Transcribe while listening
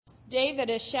David,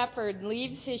 a shepherd,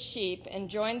 leaves his sheep and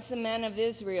joins the men of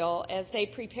Israel as they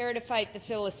prepare to fight the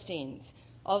Philistines.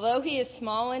 Although he is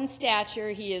small in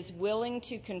stature, he is willing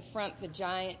to confront the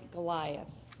giant Goliath.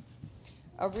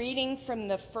 A reading from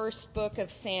the first book of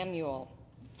Samuel.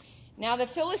 Now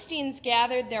the Philistines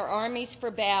gathered their armies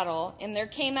for battle, and there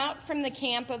came out from the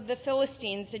camp of the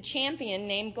Philistines a champion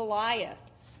named Goliath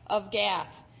of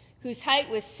Gath, whose height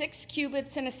was 6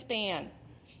 cubits and a span.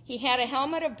 He had a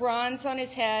helmet of bronze on his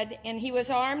head, and he was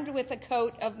armed with a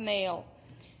coat of mail.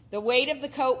 The weight of the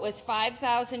coat was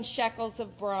 5,000 shekels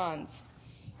of bronze.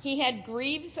 He had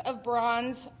greaves of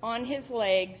bronze on his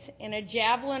legs, and a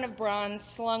javelin of bronze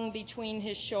slung between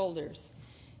his shoulders.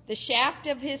 The shaft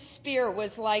of his spear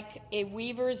was like a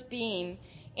weaver's beam,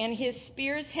 and his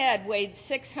spear's head weighed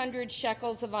 600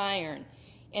 shekels of iron,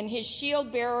 and his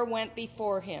shield bearer went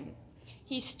before him.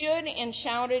 He stood and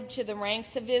shouted to the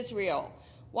ranks of Israel,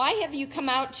 "Why have you come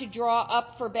out to draw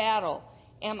up for battle?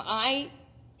 Am I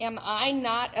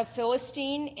not a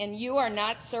Philistine, and you are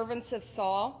not servants of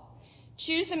Saul?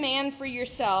 Choose a man for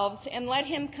yourselves, and let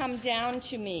him come down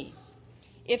to me.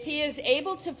 If he is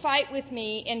able to fight with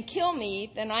me and kill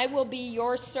me, then I will be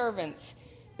your servants.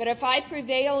 But if I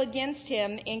prevail against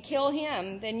him and kill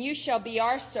him, then you shall be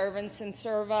our servants and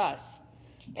serve us."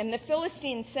 And the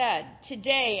Philistine said,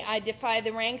 "Today I defy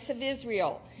the ranks of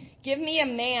Israel. Give me a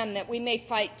man that we may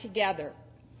fight together."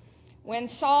 When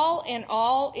Saul and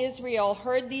all Israel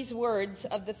heard these words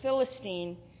of the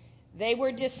Philistine, they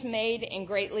were dismayed and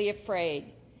greatly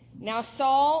afraid. Now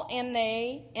Saul and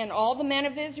they and all the men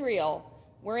of Israel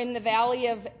were in the valley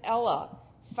of Elah,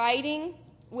 fighting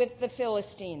with the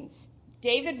Philistines.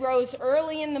 David rose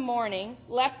early in the morning,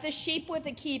 left the sheep with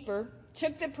a keeper,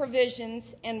 took the provisions,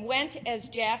 and went as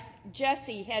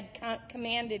Jesse had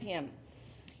commanded him.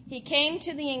 He came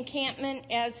to the encampment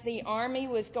as the army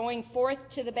was going forth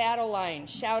to the battle line,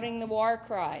 shouting the war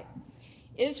cry.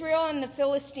 Israel and the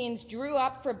Philistines drew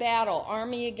up for battle,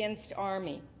 army against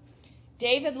army.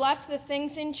 David left the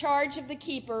things in charge of the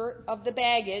keeper of the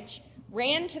baggage,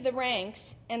 ran to the ranks,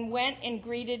 and went and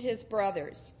greeted his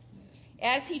brothers.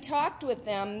 As he talked with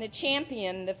them, the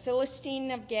champion, the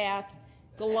Philistine of Gath,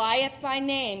 Goliath by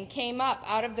name, came up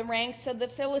out of the ranks of the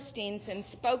Philistines and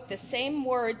spoke the same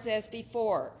words as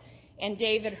before, and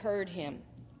David heard him.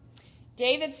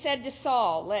 David said to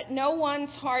Saul, "Let no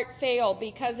one's heart fail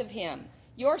because of him.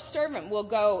 Your servant will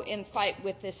go and fight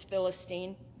with this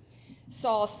Philistine."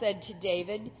 Saul said to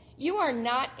David, "You are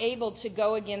not able to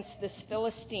go against this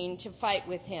Philistine to fight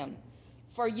with him,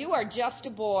 for you are just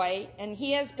a boy, and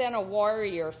he has been a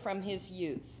warrior from his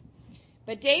youth."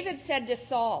 But David said to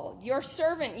Saul, "Your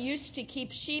servant used to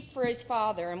keep sheep for his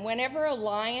father, and whenever a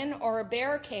lion or a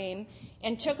bear came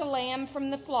and took a lamb from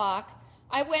the flock,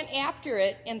 I went after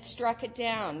it and struck it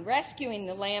down, rescuing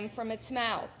the lamb from its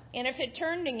mouth. And if it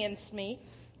turned against me,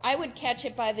 I would catch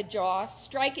it by the jaw,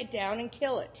 strike it down, and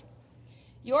kill it.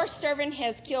 Your servant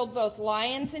has killed both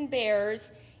lions and bears,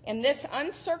 and this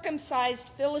uncircumcised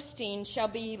Philistine shall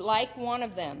be like one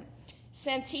of them,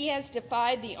 since he has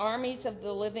defied the armies of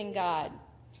the living God."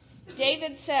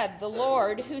 David said, "The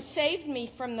Lord, who saved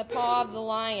me from the paw of the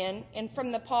lion and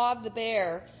from the paw of the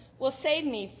bear, will save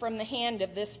me from the hand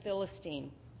of this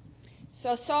Philistine."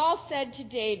 So Saul said to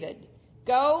David,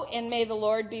 "Go, and may the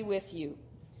Lord be with you."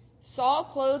 Saul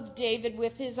clothed David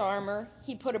with his armor.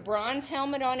 He put a bronze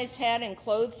helmet on his head and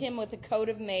clothed him with a coat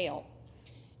of mail.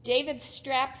 David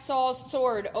strapped Saul's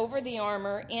sword over the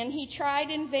armor, and he tried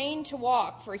in vain to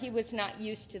walk, for he was not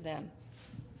used to them.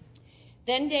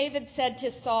 Then David said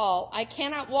to Saul, "I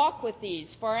cannot walk with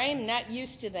these, for I am not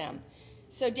used to them."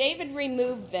 So David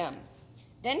removed them.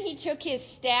 Then he took his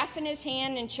staff in his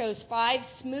hand and chose 5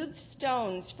 smooth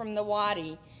stones from the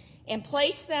wadi and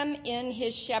placed them in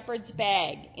his shepherd's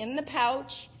bag, in the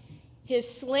pouch. His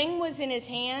sling was in his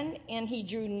hand, and he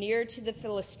drew near to the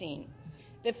Philistine.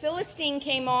 The Philistine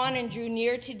came on and drew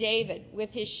near to David,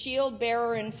 with his shield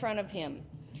bearer in front of him.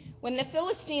 When the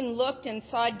Philistine looked and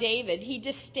saw David, he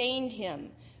disdained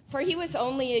him, for he was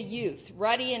only a youth,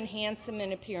 ruddy and handsome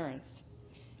in appearance.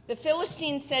 The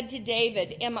Philistine said to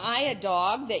David, "Am I a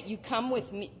dog that you come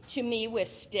to me with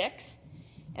sticks?"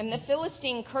 And the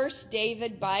Philistine cursed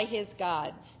David by his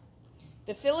gods.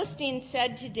 The Philistine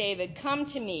said to David, "Come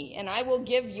to me, and I will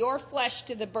give your flesh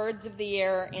to the birds of the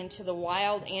air and to the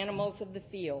wild animals of the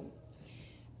field."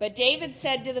 But David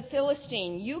said to the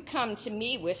Philistine, "You come to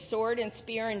me with sword and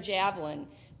spear and javelin,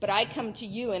 but I come to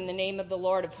you in the name of the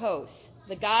Lord of hosts,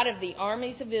 the God of the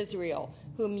armies of Israel,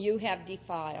 whom you have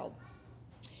defiled."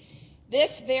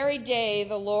 This very day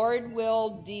the Lord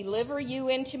will deliver you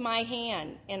into my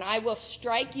hand, and I will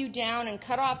strike you down and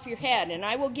cut off your head, and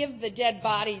I will give the dead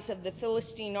bodies of the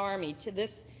Philistine army to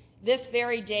this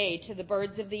very day to the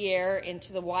birds of the air and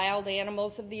to the wild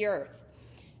animals of the earth.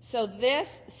 So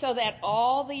that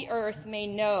all the earth may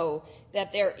know that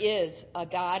there is a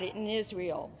God in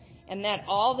Israel, and that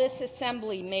all this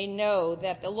assembly may know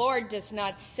that the Lord does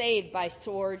not save by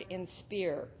sword and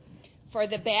spear. For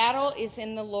the battle is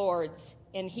in the Lord's,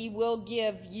 and he will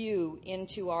give you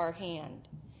into our hand.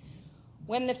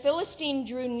 When the Philistine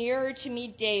drew nearer to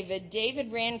meet David,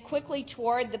 David ran quickly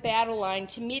toward the battle line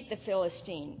to meet the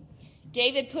Philistine.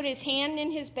 David put his hand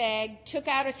in his bag, took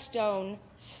out a stone,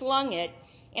 slung it,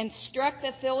 and struck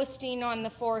the Philistine on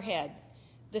the forehead.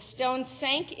 The stone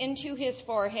sank into his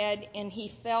forehead, and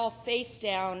he fell face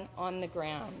down on the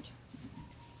ground.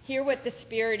 Hear what the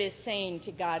Spirit is saying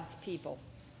to God's people.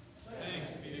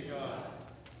 Thanks be to God.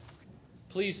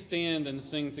 Please stand and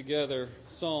sing together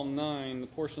Psalm 9, the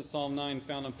portion of Psalm 9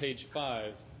 found on page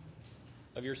 5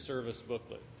 of your service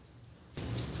booklet.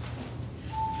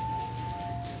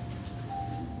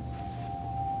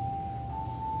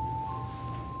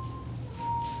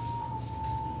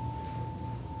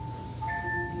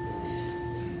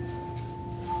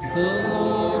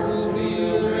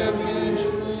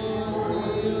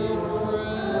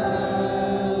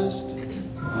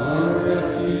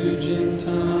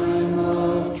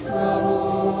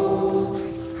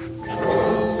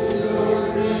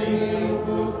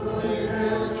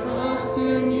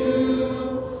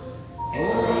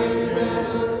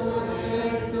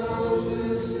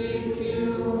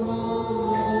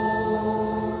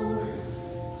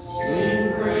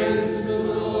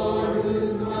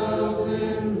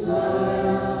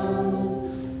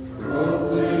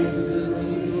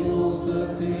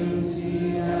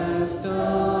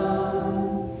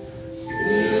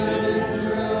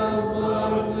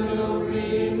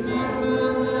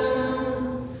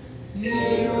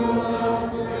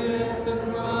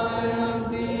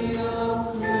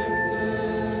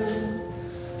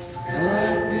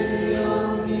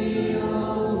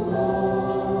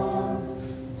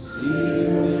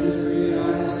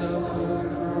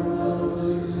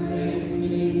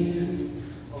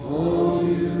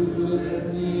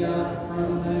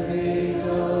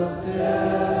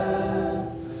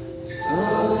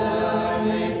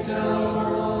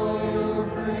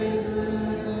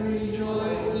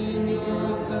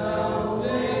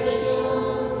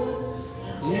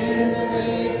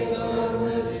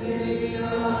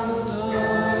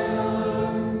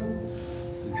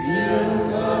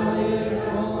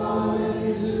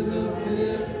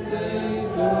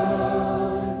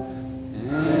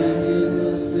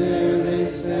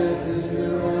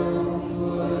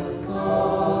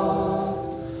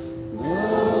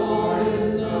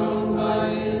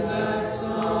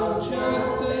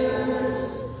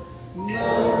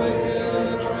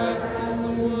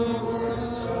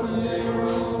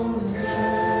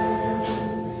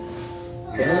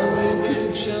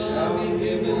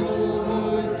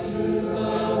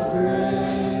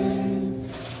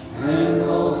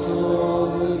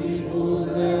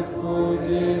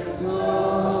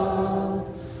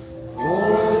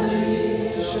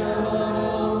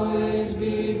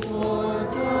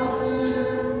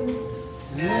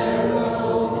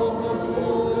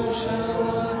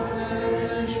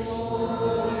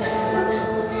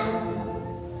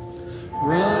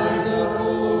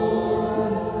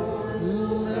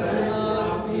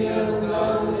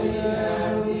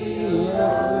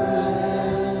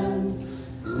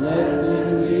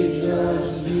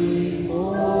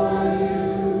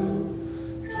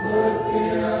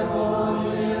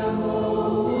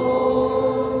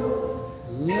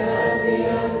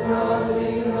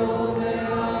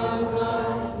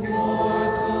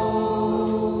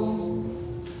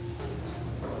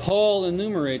 Paul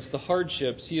enumerates the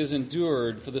hardships he has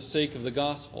endured for the sake of the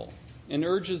gospel and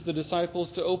urges the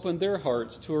disciples to open their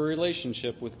hearts to a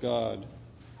relationship with God.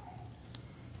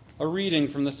 A reading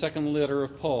from the second letter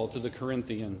of Paul to the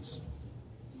Corinthians.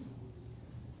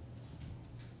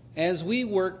 As we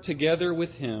work together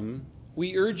with him,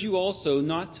 we urge you also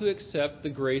not to accept the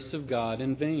grace of God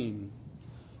in vain.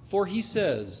 For he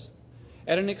says,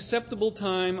 "At an acceptable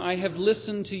time I have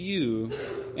listened to you,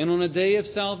 and on a day of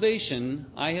salvation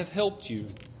I have helped you.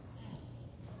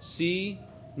 See,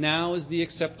 now is the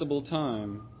acceptable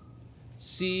time.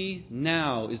 See,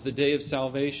 now is the day of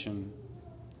salvation.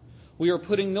 We are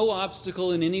putting no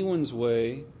obstacle in anyone's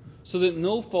way, so that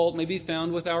no fault may be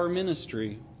found with our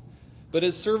ministry. But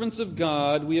as servants of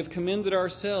God, we have commended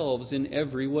ourselves in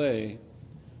every way,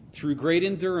 through great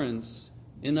endurance,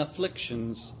 in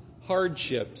afflictions,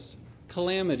 hardships,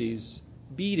 calamities,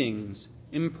 beatings,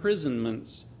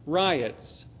 imprisonments,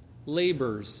 riots,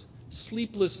 labors,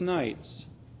 sleepless nights,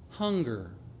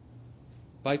 hunger,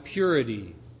 by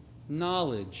purity,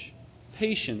 knowledge,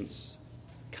 patience,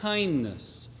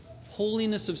 kindness,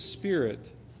 holiness of spirit,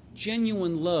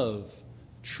 genuine love,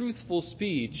 truthful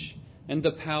speech, and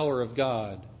the power of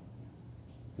God,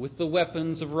 with the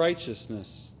weapons of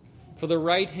righteousness, for the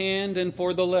right hand and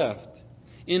for the left,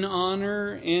 in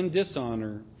honor and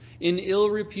dishonor, in ill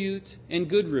repute and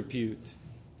good repute.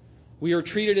 We are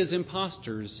treated as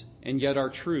impostors and yet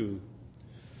are true,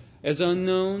 as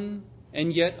unknown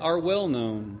and yet are well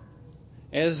known,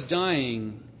 as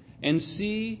dying and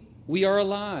see we are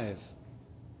alive,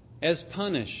 as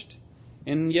punished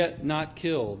and yet not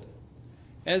killed,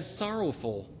 as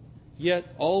sorrowful yet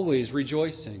always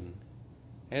rejoicing,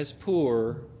 as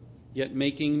poor yet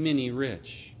making many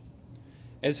rich,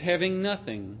 as having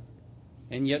nothing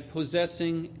and yet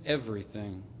possessing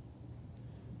everything.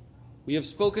 We have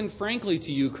spoken frankly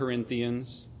to you,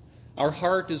 Corinthians. Our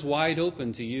heart is wide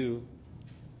open to you.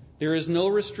 There is no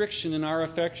restriction in our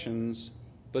affections,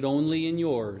 but only in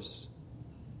yours.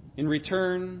 In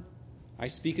return, I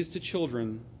speak as to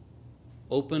children.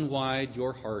 Open wide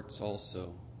your hearts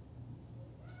also.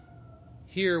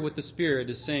 Hear what the Spirit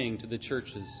is saying to the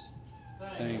churches.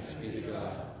 Thanks be to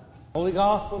God. Holy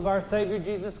Gospel of our Savior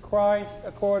Jesus Christ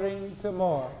according to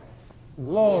Mark.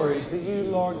 Glory to you,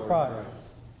 Lord Christ.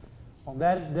 On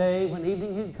that day, when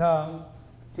evening had come,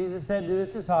 Jesus said to his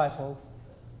disciples,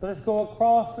 "Let us go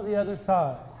across to the other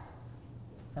side."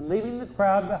 And leaving the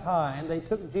crowd behind, they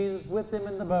took Jesus with them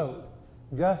in the boat,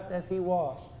 just as he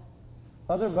was.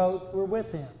 Other boats were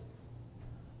with him.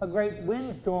 A great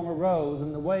windstorm arose,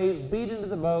 and the waves beat into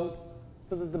the boat,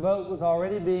 so that the boat was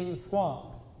already being swamped.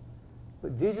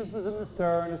 But Jesus was in the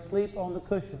stern, asleep on the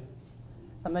cushions.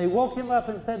 And they woke him up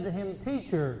and said to him,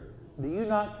 "Teacher, do you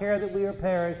not care that we are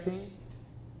perishing?"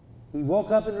 He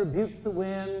woke up and rebuked the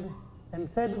wind and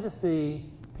said to the sea,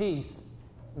 "Peace,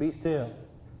 be still."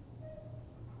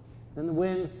 Then the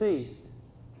wind ceased,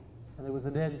 and there was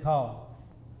a dead calm.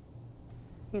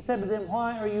 He said to them,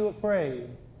 "Why are you afraid?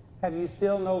 Have you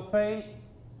still no faith?"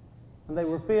 And they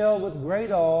were filled with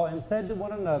great awe and said to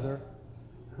one another,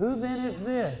 "Who then is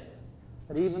this,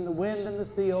 that even the wind and the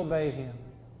sea obey him?"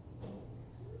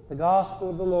 The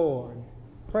Gospel of the Lord.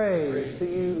 Praise to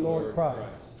you, Lord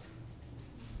Christ.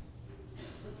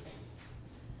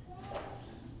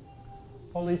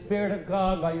 Holy Spirit of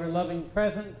God, by your loving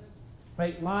presence,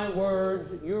 make my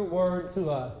words your word to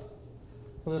us,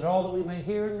 so that all that we may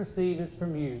hear and receive is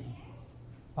from you.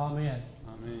 Amen.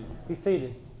 Amen. Be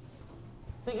seated.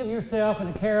 Think of yourself in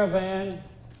a caravan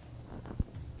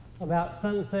about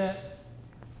sunset,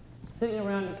 sitting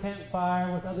around a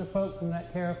campfire with other folks in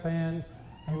that caravan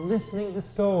and listening to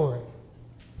stories.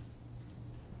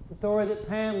 The story that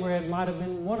Pam read might have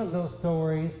been one of those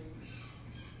stories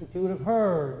that you would have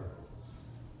heard.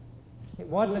 It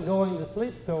wasn't a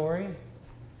going-to-sleep story.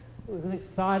 It was an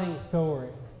exciting story.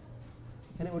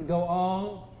 And it would go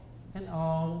on and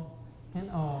on and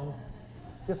on,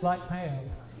 just like Pam.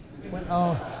 Went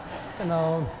on and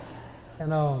on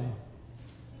and on.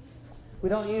 We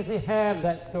don't usually have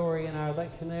that story in our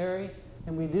lectionary,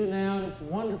 and we do now, and it's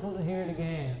wonderful to hear it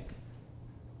again.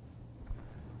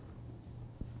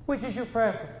 Which is your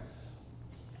preference?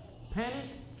 Panic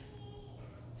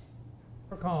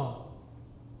or calm?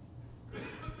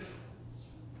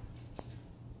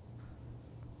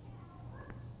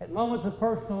 At times of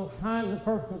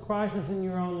personal crisis in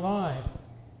your own life,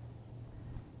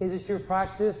 is it your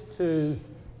practice to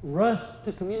rush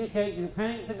to communicate your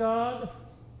panic to God,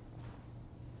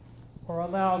 or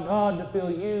allow God to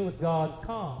fill you with God's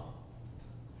calm?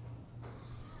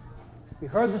 You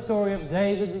heard the story of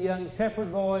David, the young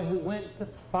shepherd boy who went to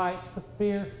fight the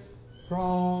fierce,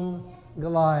 strong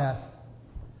Goliath,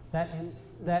 that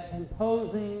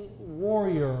imposing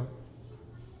warrior.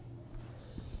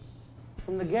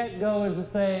 From the get-go, as the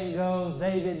saying goes,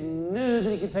 David knew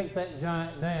that he could take that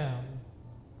giant down.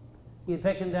 He had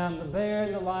taken down the bear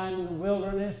and the lion in the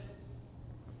wilderness.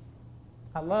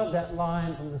 I love that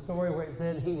line from the story where it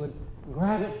said he would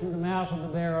grab it from the mouth of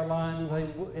the bear or lion.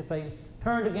 If they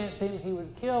turned against him, he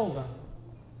would kill them.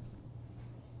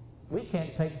 We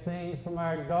can't take things from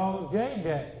our dog,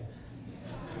 JJ.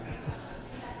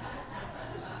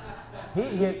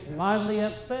 He gets mightily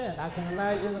upset. I can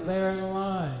imagine the bear and the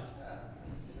lion.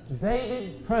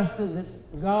 David trusted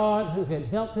that God, who had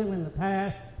helped him in the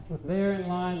past with bear and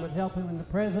lion, would help him in the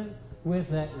present with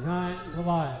that giant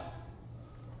Goliath.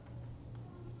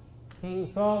 King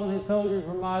Saul and his soldiers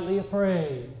were mightily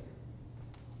afraid.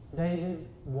 David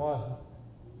wasn't.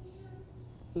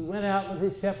 he went out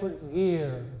with his shepherd's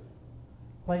gear,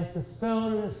 placed a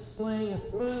stone in his sling, a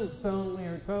smooth stone, we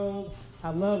are told. I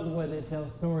love the way they tell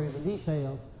the story of the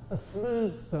details. A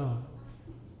smooth stone,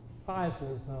 5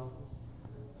 smooth stones.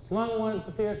 Slung one at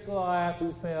the fierce Goliath,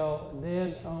 who fell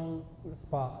dead on the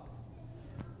spot.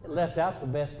 It left out the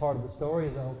best part of the story,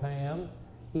 though, Pam.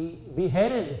 He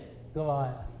beheaded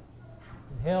Goliath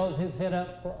and held his head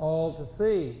up for all to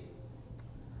see.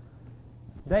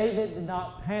 David did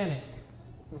not panic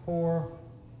before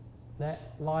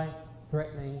that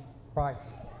life-threatening crisis.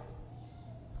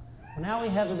 Well, now we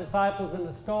have the disciples in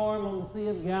the storm on the Sea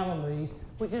of Galilee,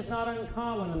 which is not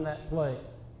uncommon in that place.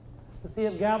 The Sea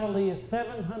of Galilee is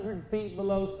 700 feet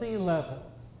below sea level,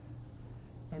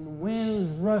 and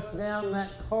winds rush down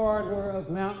that corridor of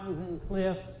mountains and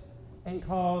cliffs and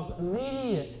cause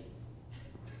immediate,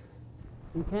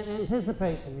 you can't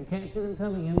anticipate them, you can't see them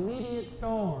coming, immediate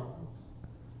storms.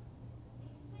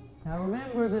 Now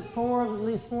remember that at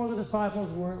least four of the disciples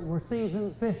were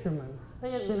seasoned fishermen.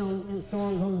 They had been in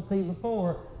storms on the sea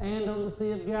before and on the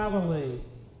Sea of Galilee.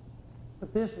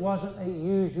 But this wasn't a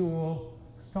usual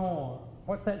storm.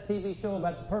 What's that TV show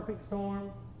about the perfect storm?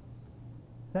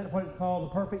 Is that what it's called,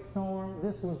 the perfect storm?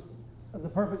 This was the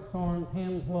perfect storm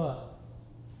 10 plus,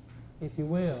 if you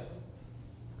will.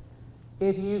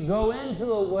 If you go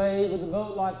into a wave with a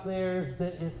boat like theirs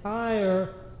that is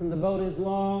higher than the boat is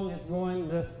long, it's going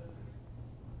to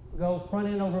go front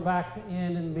end over back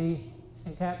end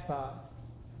and capsize.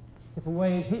 If a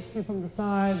wave hits you from the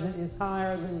side that is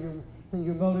higher than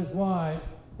your boat is wide,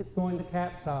 it's going to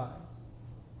capsize.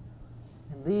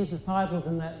 And these disciples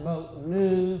in that boat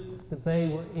knew that they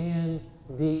were in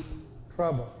deep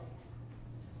trouble.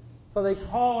 So they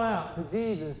call out to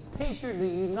Jesus, "Teacher, do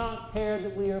you not care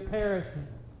that we are perishing?"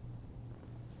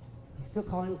 They still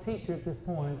call him teacher at this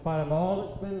point, in spite of all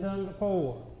that's been done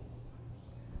before.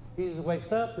 Jesus wakes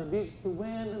up, rebukes the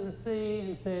wind and the sea,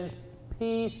 and says,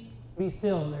 "Peace, be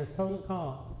still," and there's total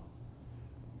calm.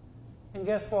 And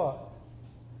guess what?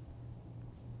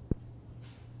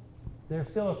 They're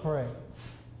still afraid.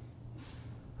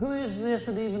 Who is this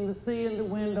that even the sea and the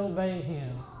wind obey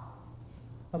him?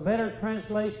 A better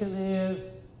translation is,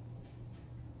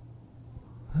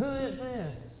 who is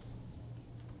this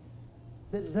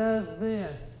that does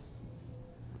this?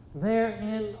 They're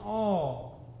in awe.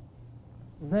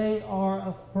 They are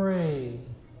afraid.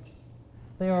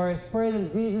 They are afraid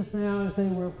of Jesus now as they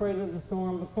were afraid of the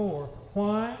storm before.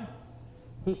 Why?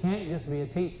 He can't just be a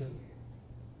teacher.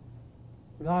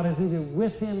 God is either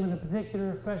with him in a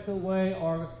particular special way,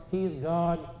 or he's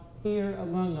God here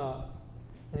among us.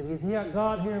 And if he's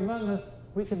God here among us,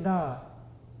 we could die.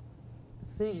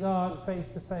 To see God face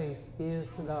to face is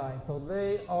to die. So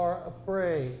they are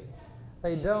afraid.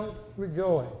 They don't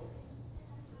rejoice.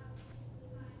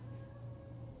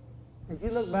 As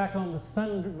you look back on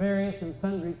the various and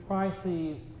sundry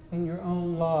crises in your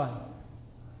own life,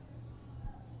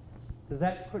 did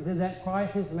that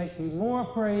crisis make you more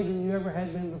afraid than you ever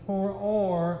had been before,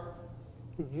 or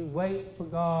did you wait for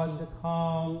God to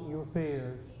calm your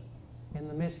fears in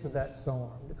the midst of that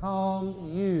storm, to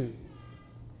calm you?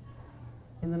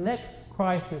 In the next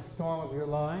crisis storm of your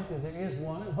life, if there is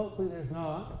one, and hopefully there's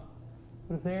not,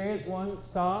 but if there is one,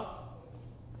 stop,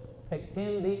 take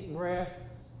 10 deep breaths.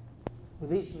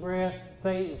 With each breath,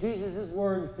 say Jesus'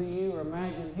 words to you, or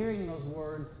imagine hearing those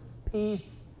words, "Peace,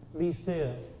 be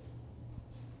still."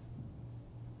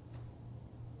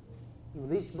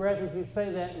 With each breath as you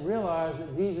say that, realize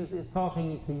that Jesus is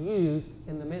talking to you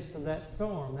in the midst of that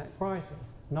storm, that crisis.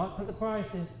 Not to the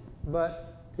crisis,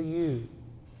 but to you.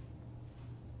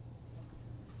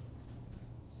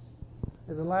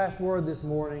 As a last word this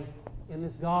morning, in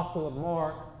this Gospel of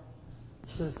Mark,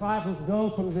 the disciples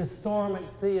go from this storm at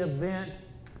sea event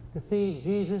to see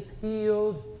Jesus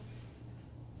heal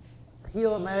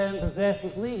a man possessed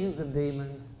with legions of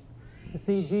demons, to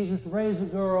see Jesus raise a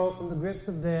girl from the grips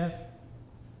of death,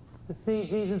 to see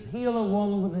Jesus heal a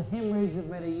woman with a hemorrhage of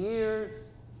many years,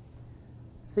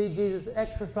 to see Jesus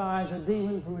exorcise a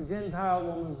demon from a Gentile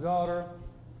woman's daughter.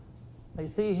 They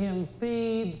see him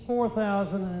feed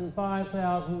 4,000 and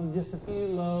 5,000 with just a few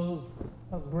loaves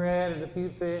of bread and a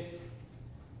few fish,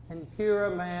 and cure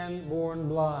a man born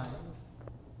blind.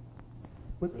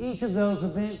 With each of those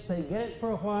events, they get it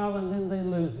for a while and then they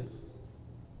lose it.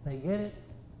 They get it,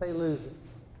 they lose it.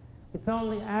 It's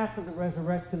only after the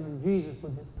resurrection of Jesus,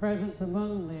 with his presence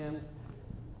among them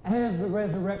as the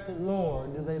resurrected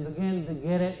Lord, do they begin to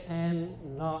get it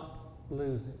and not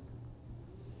lose it.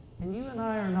 And you and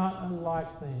I are not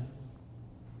unlike them.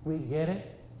 We get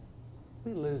it,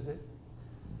 we lose it.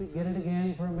 We get it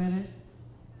again for a minute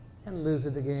and lose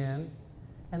it again.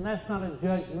 And that's not a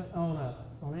judgment on us.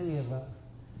 on any of us.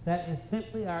 That is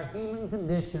simply our human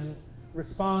condition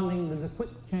responding to the quick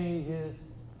changes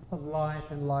of life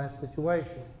and life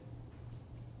situation.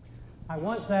 I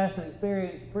once asked an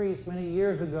experienced priest many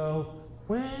years ago,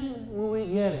 when will we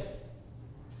get it?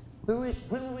 When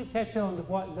will we catch on to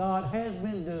what God has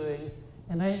been doing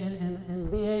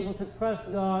and be able to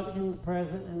trust God in the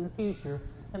present and the future?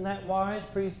 And that wise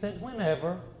priest said,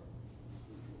 whenever.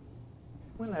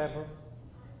 Whenever.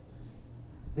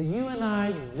 Do you and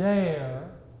I dare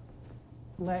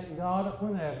let God of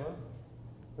whenever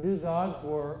do God's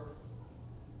work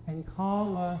and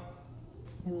calm us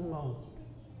in the moment?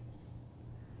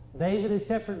 David, a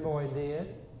shepherd boy,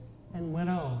 did and went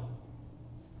on.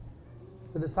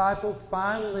 The disciples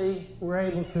finally were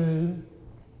able to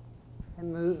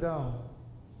and moved on.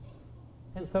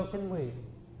 And so can we.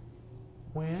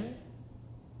 When?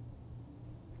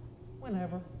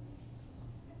 Whenever.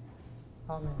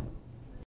 Amen.